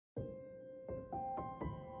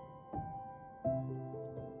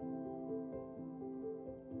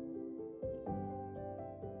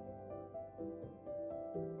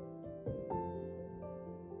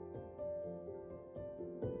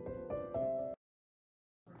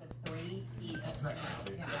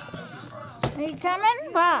Are you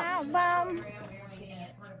coming, Bob? Bob.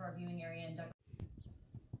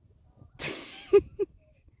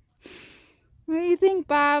 What do you think,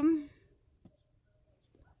 Bob?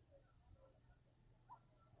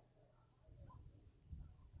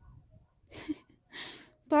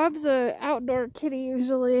 Bob's an outdoor kitty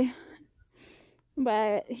usually,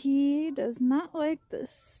 but he does not like the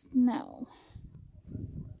snow.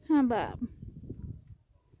 Huh, Bob?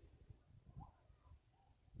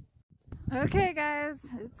 Okay, guys,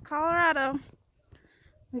 it's Colorado.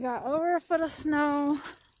 We got over a foot of snow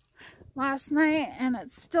last night, and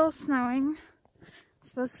it's still snowing. It's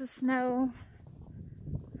supposed to snow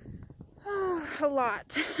a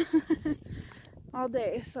lot all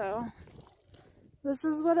day, so this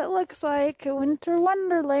is what it looks like, a winter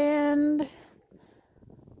wonderland.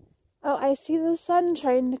 Oh, I see the sun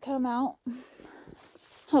trying to come out.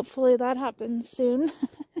 Hopefully that happens soon.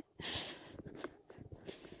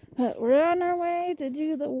 But we're on our way to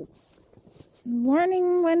do the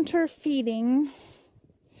morning winter feeding.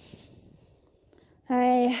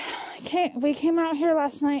 We came out here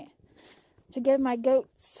last night to give my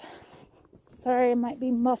goats, sorry I might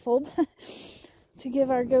be muffled, to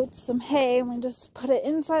give our goats some hay, and we just put it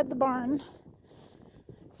inside the barn.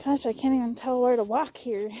 Gosh, I can't even tell where to walk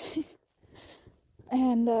here.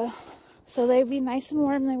 And so they'd be nice and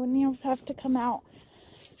warm. They wouldn't even have to come out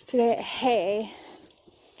to get hay.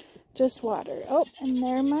 Just water. Oh, and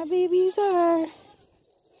there my babies are.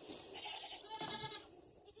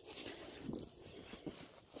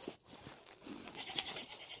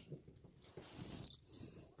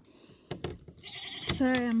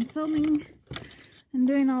 Sorry, I'm filming and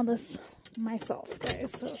doing all this myself,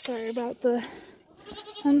 guys. So sorry about the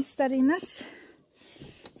unsteadiness.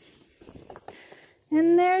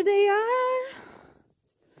 And there they are.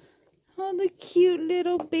 All the cute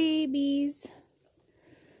little babies.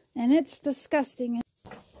 And it's disgusting.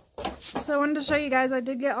 So I wanted to show you guys, I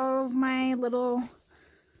did get all of my little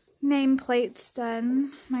nameplates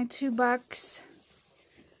done. My 2 bucks.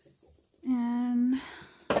 And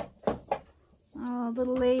all the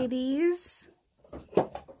ladies.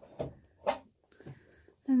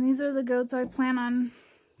 And these are the goats I plan on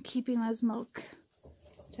keeping as milk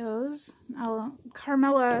toes.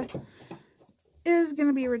 Carmela is going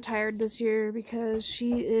to be retired this year because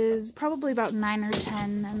she is probably about 9 or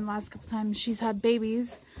 10, and the last couple times she's had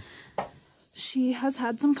babies she has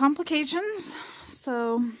had some complications.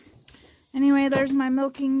 So anyway, there's my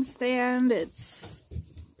milking stand. It's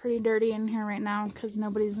pretty dirty in here right now because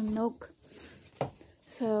nobody's in milk.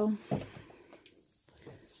 So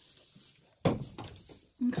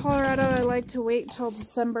in Colorado, I like to wait till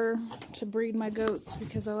December to breed my goats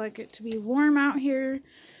because I like it to be warm out here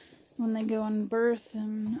when they go in birth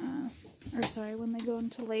and, when they go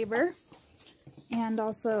into labor. And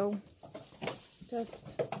also,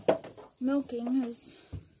 just milking is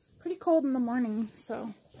pretty cold in the morning,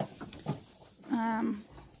 so.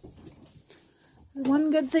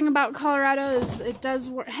 One good thing about Colorado is it does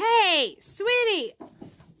work. Hey, sweetie!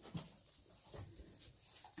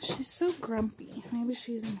 She's so grumpy. Maybe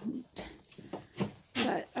she's in heat.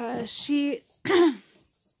 But, she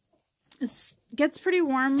gets pretty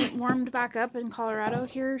warmed back up in Colorado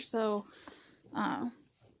here, so I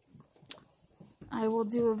will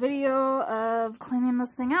do a video of cleaning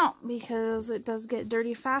this thing out because it does get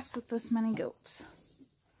dirty fast with this many goats.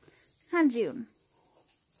 Huh, June?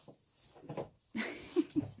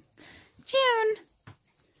 June!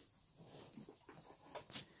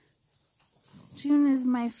 June is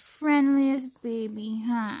my friendliest baby,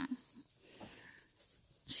 huh?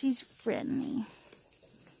 She's friendly.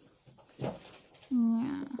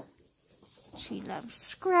 Yeah. She loves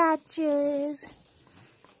scratches.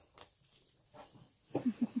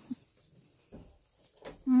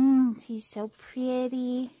 She's so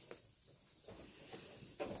pretty.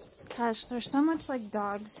 Gosh, they're so much like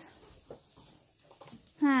dogs.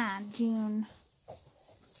 Huh, June.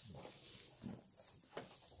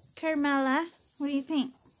 Carmela, what do you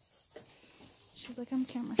think? She's like, I'm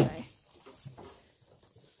camera shy.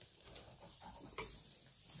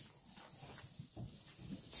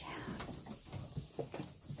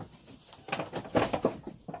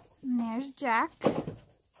 And there's Jack.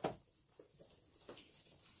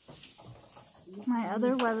 My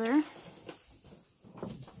other wether.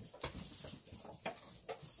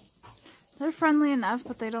 They're friendly enough,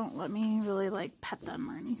 but they don't let me really like pet them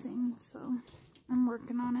or anything, so I'm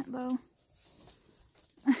working on it though.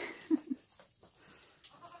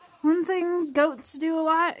 One thing goats do a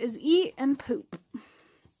lot is eat and poop.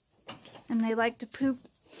 And they like to poop,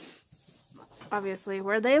 obviously,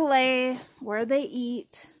 where they lay, where they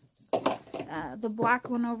eat. The black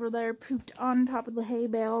one over there pooped on top of the hay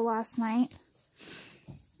bale last night.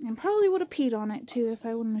 And probably would have peed on it too if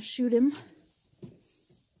I wouldn't have shoot him.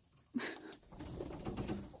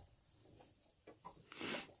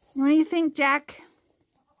 What do you think, Jack?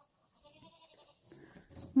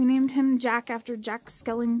 We named him Jack after Jack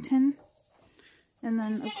Skellington. And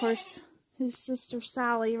then, of course, his sister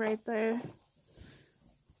Sally right there.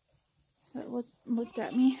 That looked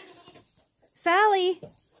at me. Sally!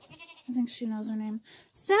 I think she knows her name.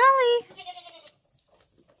 Sally!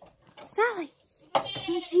 Sally!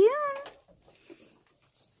 June!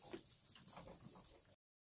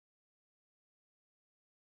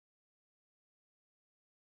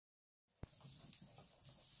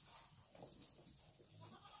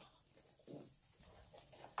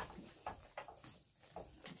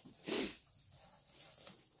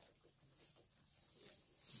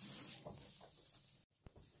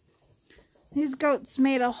 These goats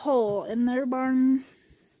made a hole in their barn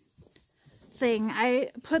thing. I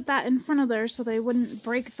put that in front of there so they wouldn't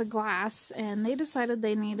break the glass, and they decided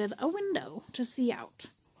they needed a window to see out.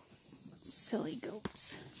 Silly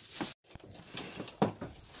goats.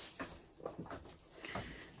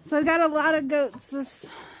 So I've got a lot of goats this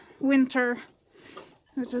winter,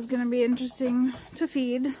 which is going to be interesting to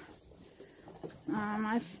feed.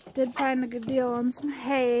 I did find a good deal on some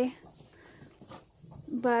hay,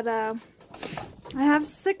 but I have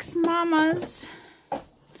 6 mamas,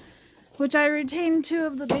 which I retained 2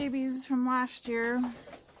 of the babies from last year,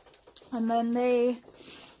 and then they,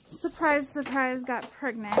 surprise, surprise, got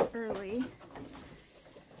pregnant early,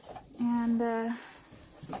 and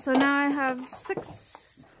so now I have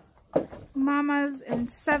 6 mamas and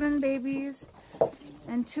 7 babies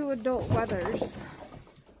and 2 adult wethers.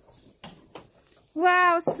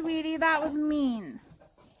 Wow, sweetie, that was mean.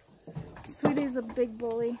 Sweetie's a big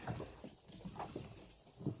bully.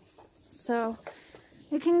 So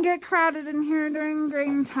it can get crowded in here during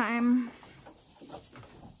grain time,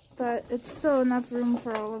 but it's still enough room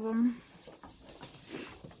for all of them.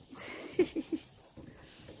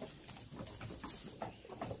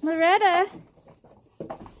 Loretta!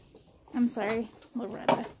 I'm sorry,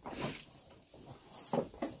 Loretta.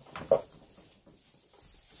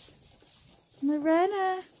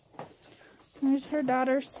 Loretta! There's her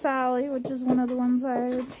daughter Sally, which is one of the ones I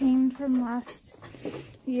retained from last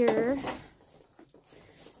year.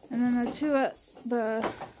 And then the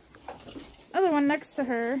other one next to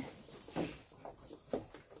her,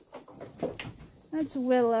 that's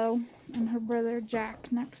Willow, and her brother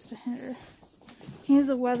Jack next to her. He's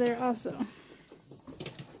a wether also.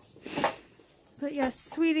 But yes,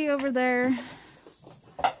 Sweetie over there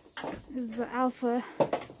is the alpha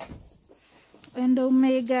and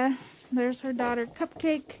omega. There's her daughter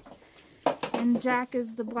Cupcake, and Jack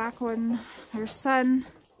is the black one, her son.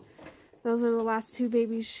 Those are the last 2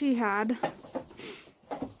 babies she had.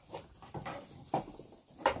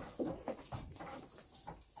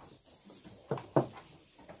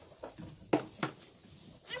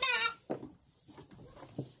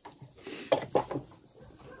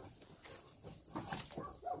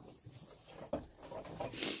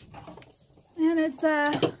 And it's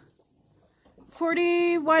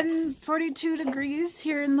 42 degrees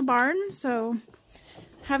here in the barn, so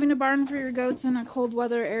having a barn for your goats in a cold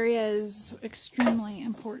weather area is extremely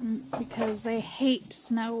important because they hate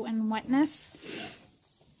snow and wetness.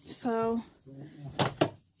 So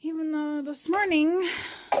even though this morning,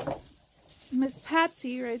 Miss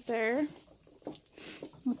Patsy right there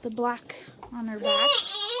with the black on her back.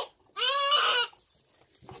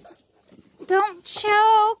 Don't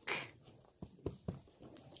choke!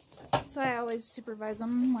 So I always supervise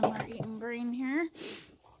them when they're eating grain here.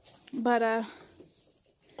 But, as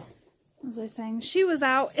I was saying, she was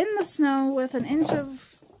out in the snow with an inch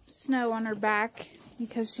of snow on her back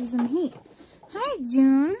because she's in heat. Hi,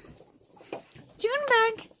 June. June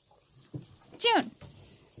bag. June.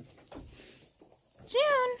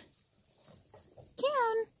 June.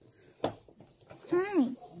 June. Hi.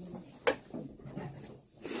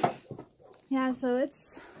 Yeah, so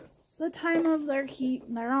it's the time of their heat,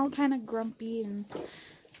 and they're all kind of grumpy, and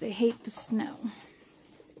they hate the snow.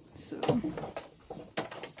 So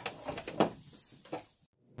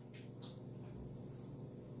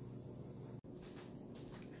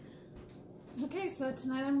okay, so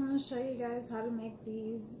tonight I'm going to show you guys how to make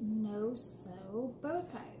these no-sew bow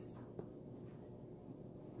ties.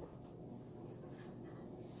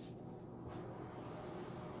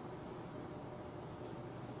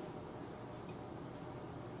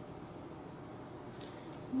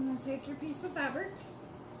 You're going to take your piece of fabric,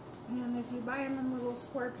 and if you buy them in little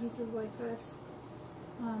square pieces like this,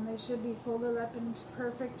 they should be folded up into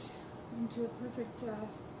perfect into a perfect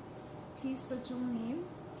piece that you'll need.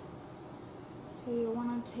 So you'll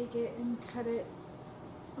want to take it and cut it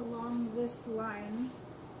along this line,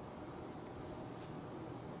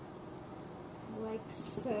 like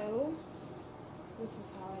so. This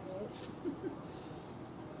is how I do it.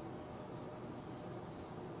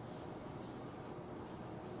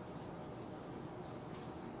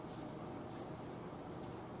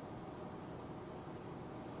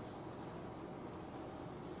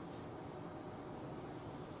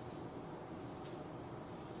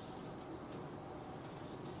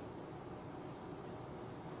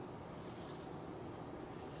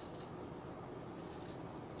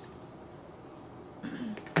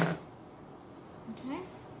 Okay.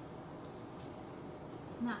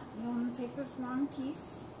 Now you want to take this long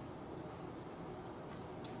piece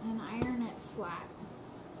and iron it flat.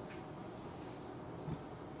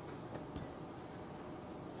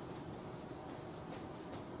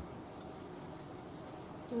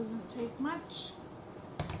 Doesn't take much.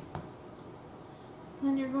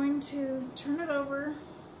 Then you're going to turn it over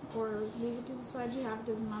or leave it to the side you have. It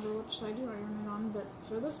doesn't matter which side you iron it on, but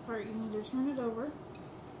for this part you need to turn it over.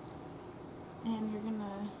 And you're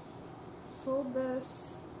gonna fold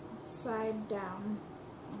this side down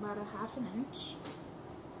about a ½ inch.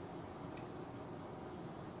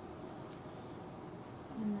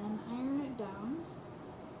 And then iron it down.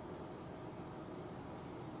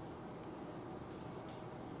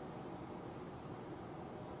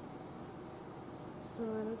 So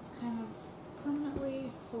that it's kind of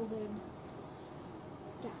permanently folded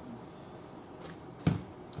down.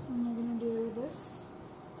 And you're gonna do this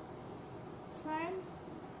side.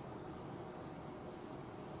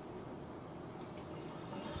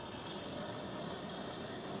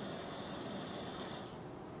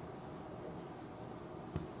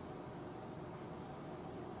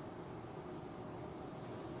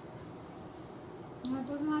 Now it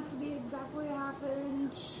doesn't have to be exactly a ½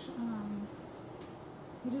 inch.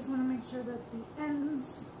 You just want to make sure that the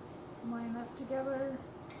ends line up together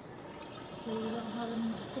so you don't have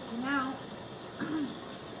any sticking out.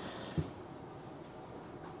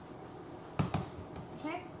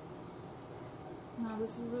 Okay, now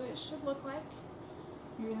this is what it should look like.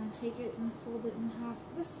 You're going to take it and fold it in half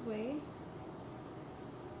this way.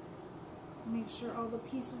 Make sure all the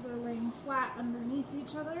pieces are laying flat underneath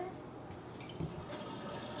each other.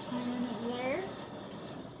 Iron it there.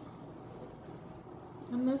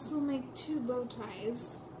 And this will make 2 bow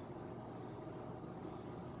ties.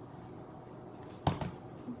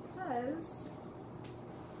 Because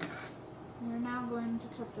we're now going to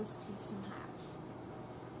cut this piece in half.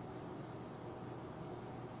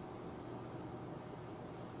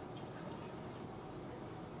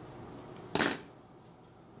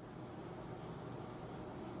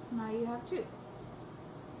 Now you have 2.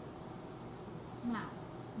 Now,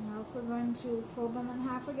 you're also going to fold them in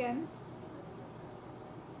half again.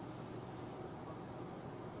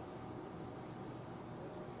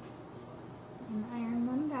 And iron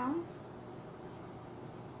them down.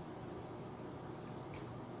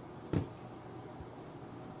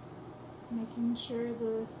 Making sure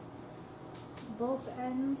both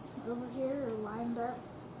ends over here are lined up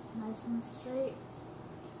nice and straight.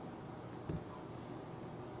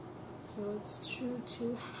 So it's true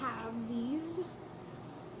to halvesies.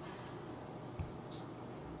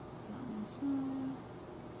 Down the side.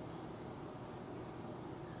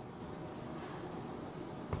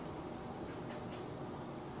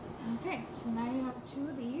 Okay, so now you have 2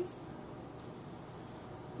 of these.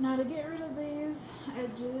 Now to get rid of these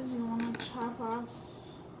edges, you want to chop off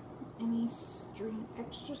any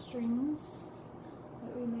extra strings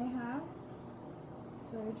that we may have.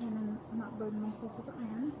 Sorry, I'm trying to not burden myself with the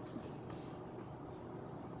iron.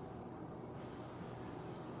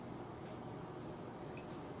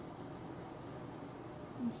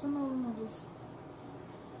 And some of them will just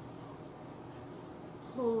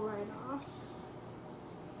pull right off.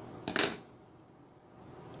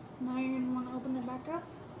 Now you're going to want to open it back up.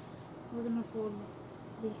 We're going to fold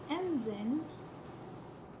the ends in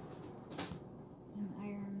and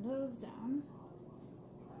iron those down.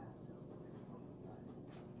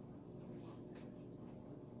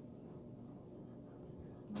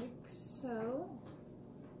 Like so.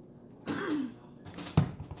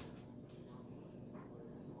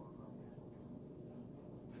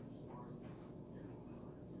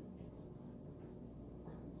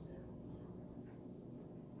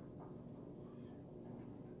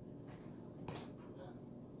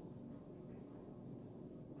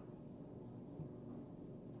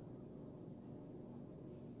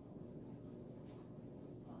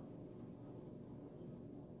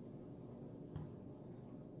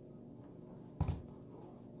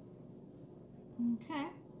 Okay.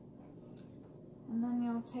 And then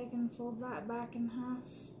you'll take and fold that back in half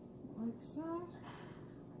like so.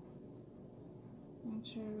 Make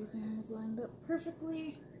sure everything is lined up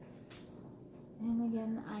perfectly. And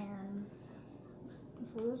again, iron.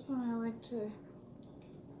 For this one, I like to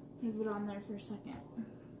leave it on there for a second.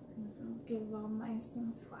 Get it all nice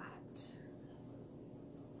and flat.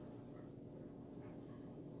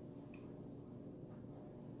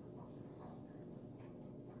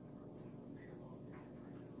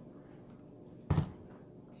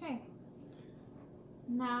 Okay.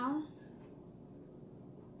 Now,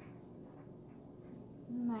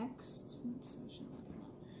 next, oops,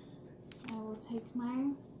 I will take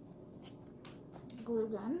my glue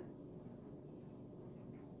gun,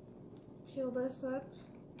 peel this up,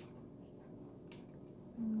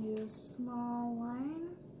 and do a small line,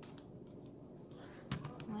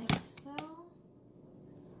 like so.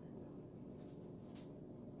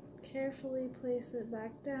 Carefully place it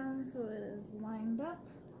back down so it is lined up.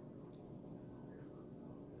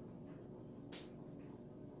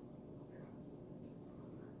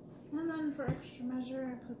 And then for extra measure,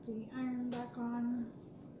 I put the iron back on.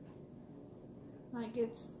 That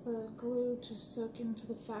gets the glue to soak into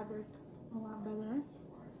the fabric a lot better.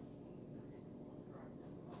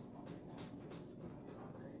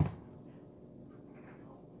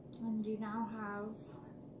 And you now have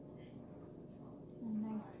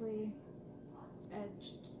a nicely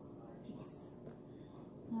edged piece.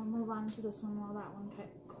 Now move on to this one while that one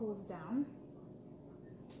cools down.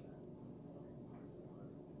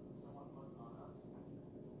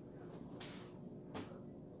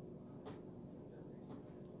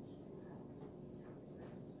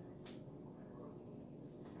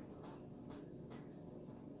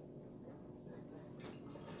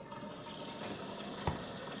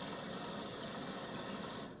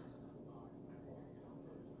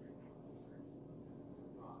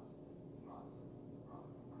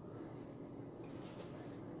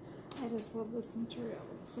 I just love this material,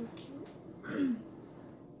 it's so cute.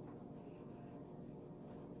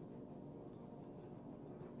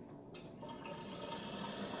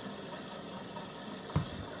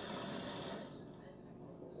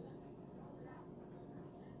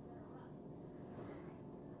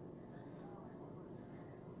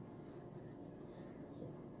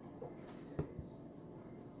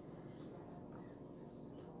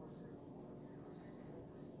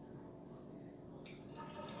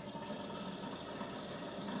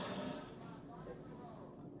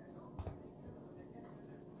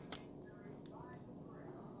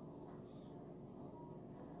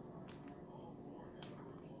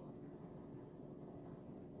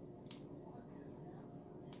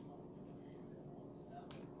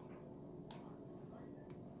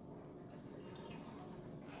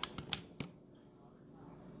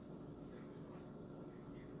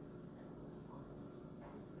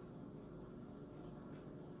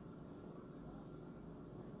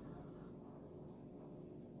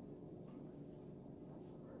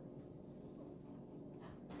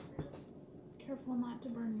 Careful not to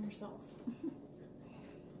burn yourself.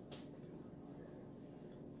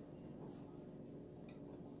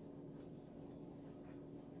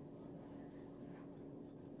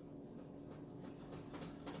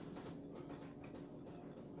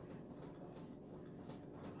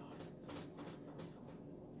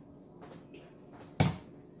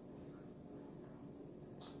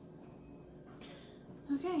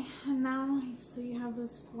 Okay, and now, so you have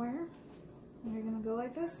this square, and you're gonna go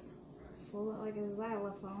like this, fold it like a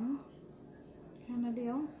xylophone kind of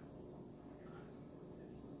deal.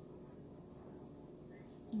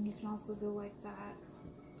 And you can also go like that.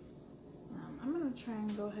 I'm gonna try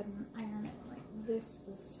and go ahead and iron it like this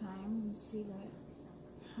time and see what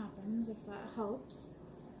happens, if that helps.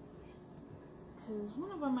 Because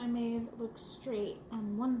one of them I made look straight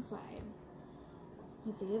on one side,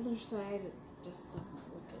 but the other side it just doesn't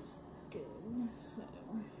look as good. So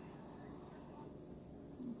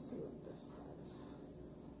let's see what this does.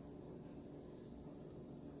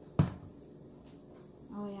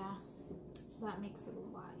 Oh yeah, that makes it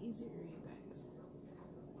a lot easier, you guys.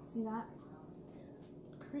 See that?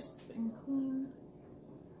 Crisp and clean.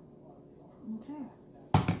 Okay.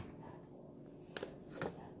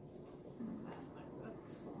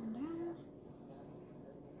 That's falling down.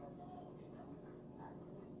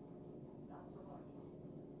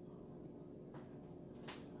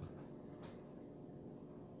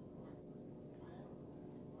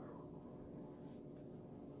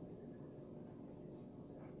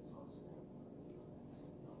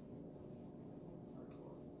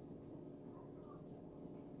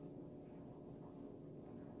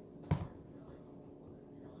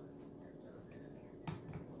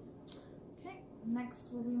 Next,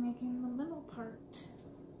 we'll be making the middle part.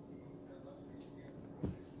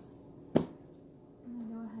 I'm going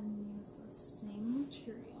to go ahead and use the same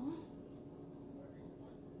material.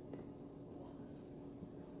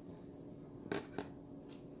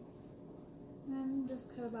 And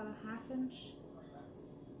just cut about a 1/2 inch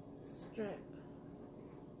strip.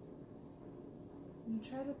 And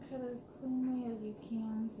try to cut as cleanly as you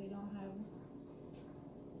can so you don't have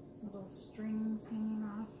little strings hanging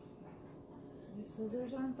off. These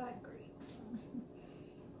scissors aren't that great, so.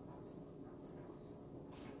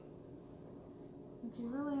 But you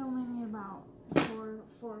really only need about 4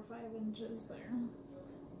 or 5 inches there.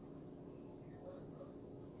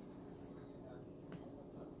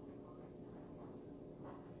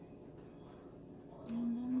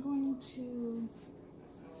 And I'm going to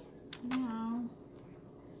now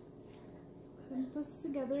put this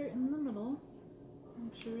together in the middle.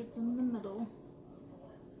 Make sure it's in the middle.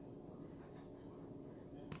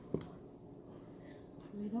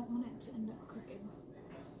 Because you don't want it to end up crooked.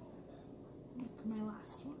 Like my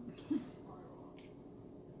last one.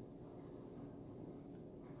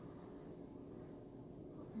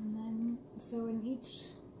 And then, so in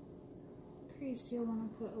each crease you'll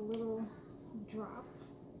want to put a little drop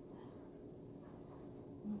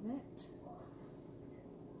of it.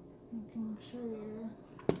 Making sure you're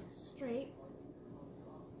straight.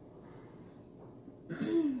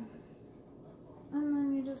 And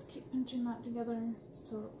then you just keep pinching that together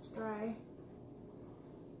until it's dry.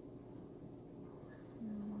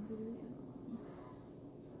 And we'll do the other one.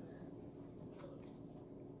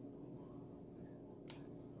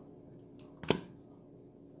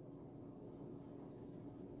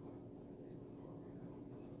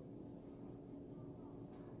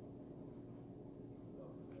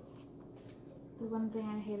 The one thing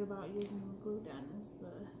I hate about using a glue gun is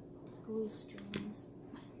the glue strings.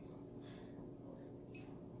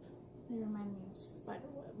 They remind me of spider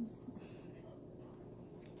webs.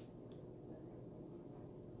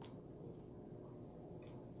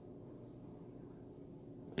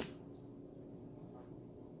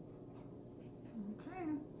 Okay.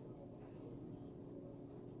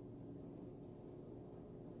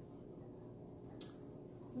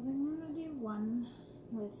 So then we're going to do one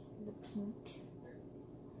with the pink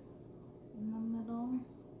in the middle,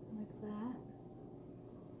 like that.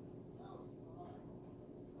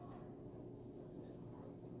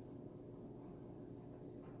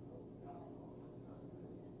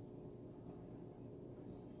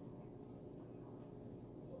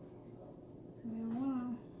 So you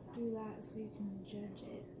want to do that so you can judge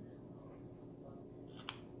it.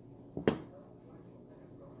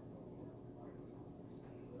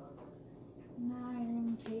 Now you're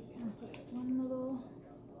going to take and put one little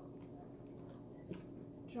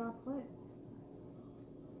droplet.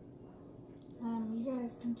 You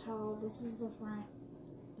guys can tell this is the front,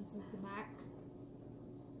 this is the back.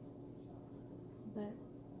 But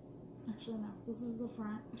actually no, this is the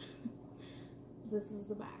front. This is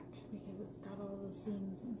the back because it's got all the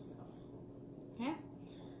seams and stuff. Okay?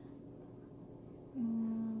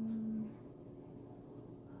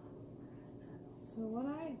 So what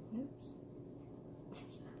oops.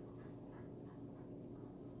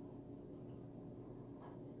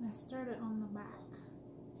 I started on the back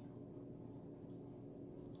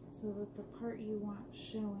so that the part you want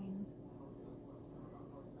showing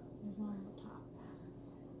is on the top.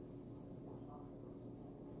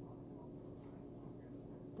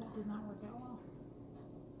 That did not work out well.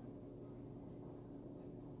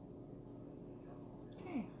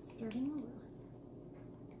 Okay, starting over.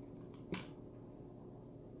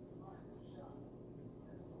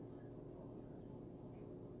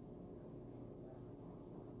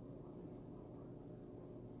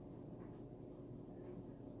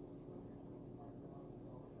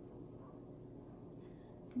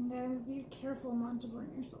 And guys, be careful not to burn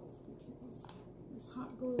yourself because this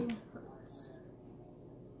hot glue hurts.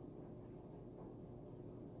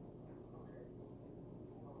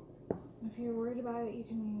 If you're worried about it, you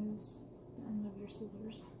can use the end of your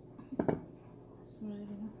scissors. That's what I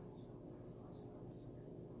do.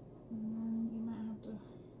 And then you might have to,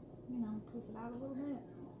 poof it out a little bit.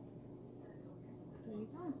 There you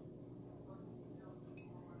go.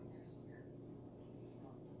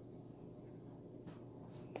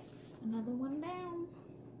 Another one down.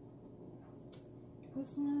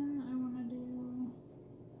 This one I want to do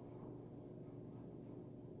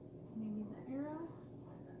maybe the arrow.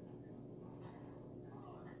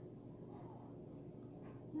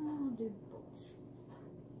 I'll do both.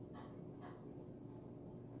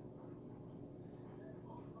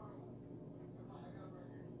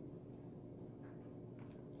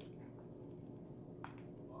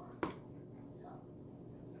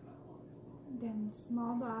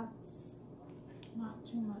 small dots, not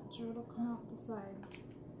too much, or it'll come out the sides.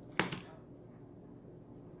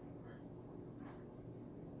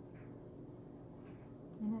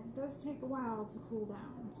 And it does take a while to cool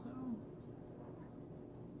down, so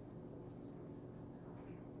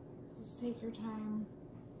just take your time.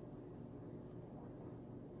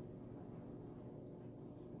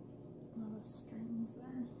 A lot of strings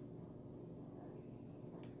there.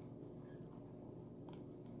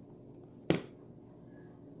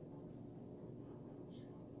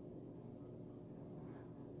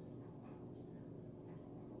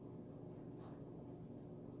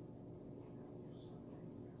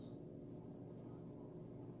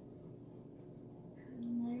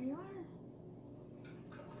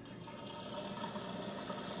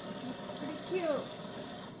 Cute.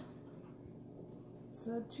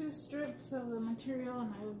 So 2 strips of the material,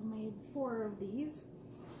 and I've made 4 of these.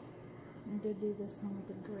 I did do this one with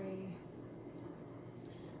the gray.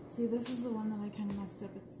 See, this is the one that I kind of messed up.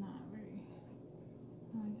 It's not very,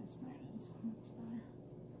 oh, I guess there it is. That's better.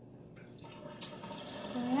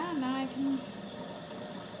 So yeah, now I can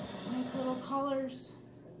make little collars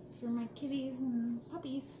for my kitties and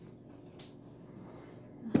puppies.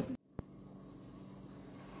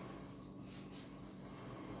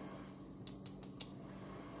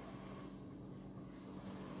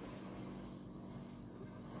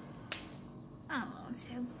 Oh,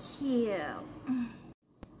 so cute.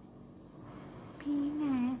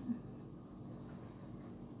 Peanut.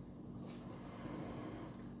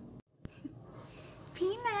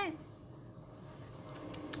 Peanut.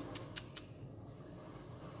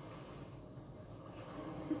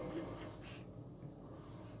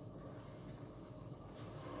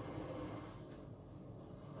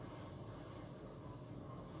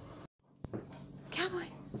 Cowboy.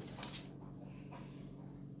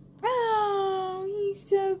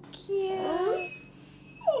 So cute.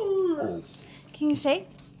 Can you shake?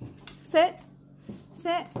 Sit.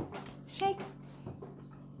 Sit. Shake.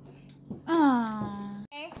 Aww.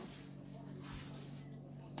 Okay.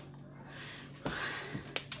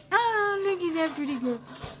 Oh, look at that pretty girl.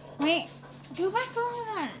 Wait. Go back over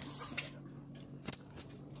there.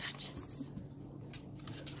 Duchess.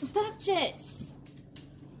 Duchess.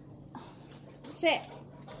 Sit.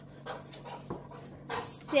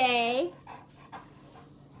 Stay.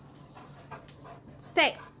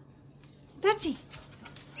 Stay. Dutchie.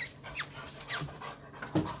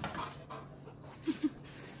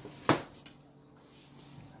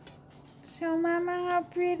 Show Mama how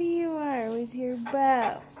pretty you are with your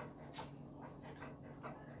bow.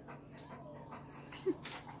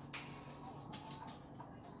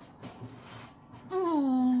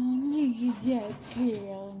 Oh, look at that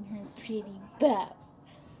girl and her pretty bow.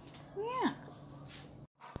 Yeah.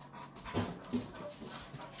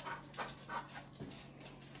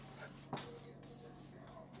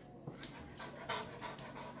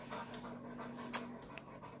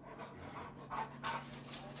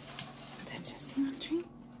 You want a treat?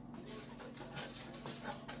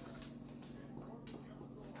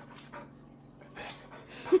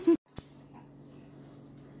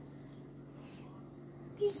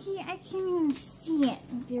 Dickie, I can't even see it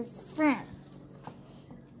with your friend.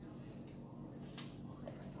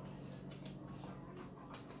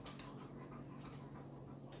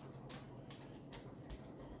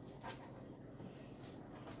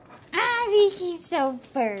 Ah, Dickie's so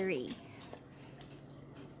furry.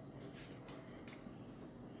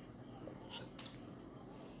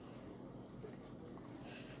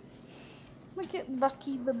 Look at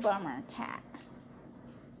Lucky the bummer cat.